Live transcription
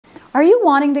Are you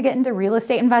wanting to get into real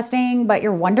estate investing, but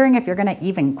you're wondering if you're going to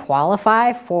even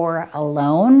qualify for a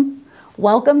loan?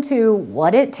 Welcome to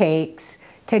What It Takes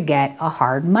to Get a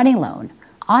Hard Money Loan.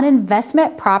 On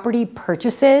investment property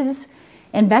purchases,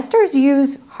 investors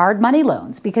use hard money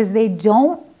loans because they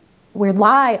don't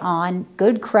rely on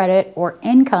good credit or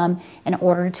income in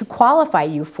order to qualify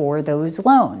you for those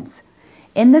loans.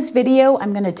 In this video,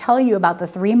 I'm going to tell you about the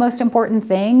 3 most important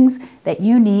things that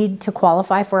you need to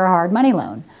qualify for a hard money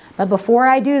loan. But before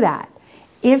I do that,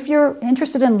 if you're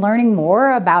interested in learning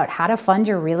more about how to fund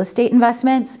your real estate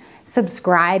investments,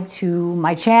 subscribe to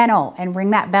my channel and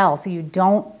ring that bell so you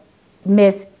don't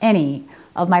miss any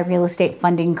of my real estate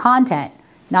funding content.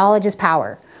 Knowledge is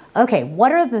power. Okay,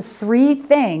 what are the 3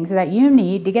 things that you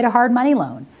need to get a hard money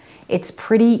loan? It's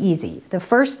pretty easy. The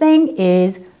first thing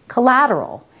is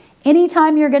collateral.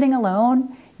 Anytime you're getting a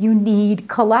loan, you need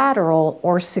collateral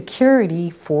or security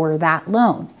for that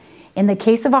loan. In the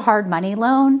case of a hard money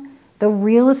loan, the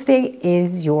real estate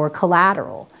is your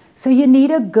collateral. So you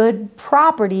need a good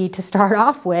property to start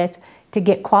off with to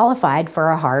get qualified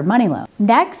for a hard money loan.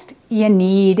 Next, you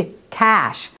need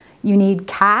cash. You need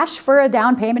cash for a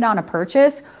down payment on a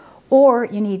purchase, or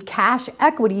you need cash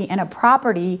equity in a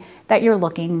property that you're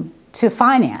looking to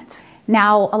finance.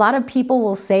 Now, a lot of people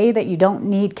will say that you don't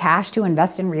need cash to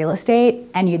invest in real estate,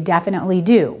 and you definitely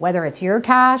do. Whether it's your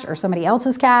cash or somebody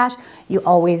else's cash, you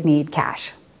always need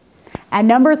cash. And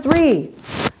number 3,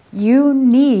 you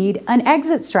need an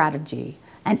exit strategy.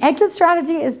 An exit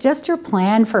strategy is just your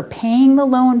plan for paying the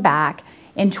loan back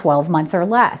in 12 months or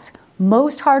less.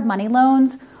 Most hard money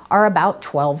loans are about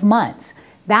 12 months.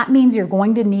 That means you're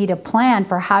going to need a plan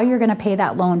for how you're going to pay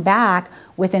that loan back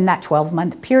within that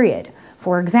 12-month period.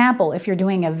 For example, if you're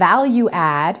doing a value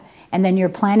add and then you're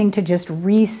planning to just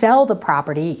resell the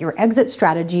property, your exit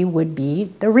strategy would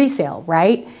be the resale,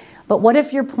 right? But what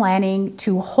if you're planning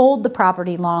to hold the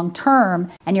property long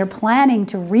term and you're planning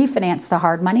to refinance the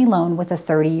hard money loan with a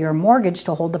 30-year mortgage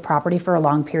to hold the property for a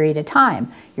long period of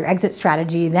time? Your exit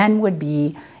strategy then would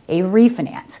be a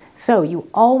refinance. So you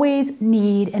always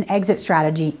need an exit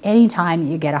strategy anytime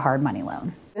you get a hard money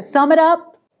loan. To sum it up,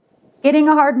 getting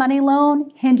a hard money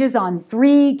loan hinges on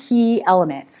 3 key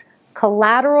elements: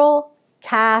 collateral,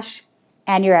 cash,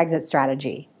 and your exit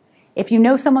strategy. If you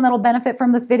know someone that'll benefit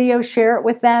from this video, share it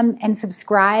with them and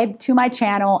subscribe to my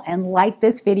channel and like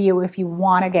this video if you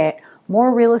want to get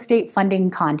more real estate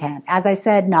funding content. As I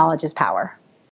said, knowledge is power.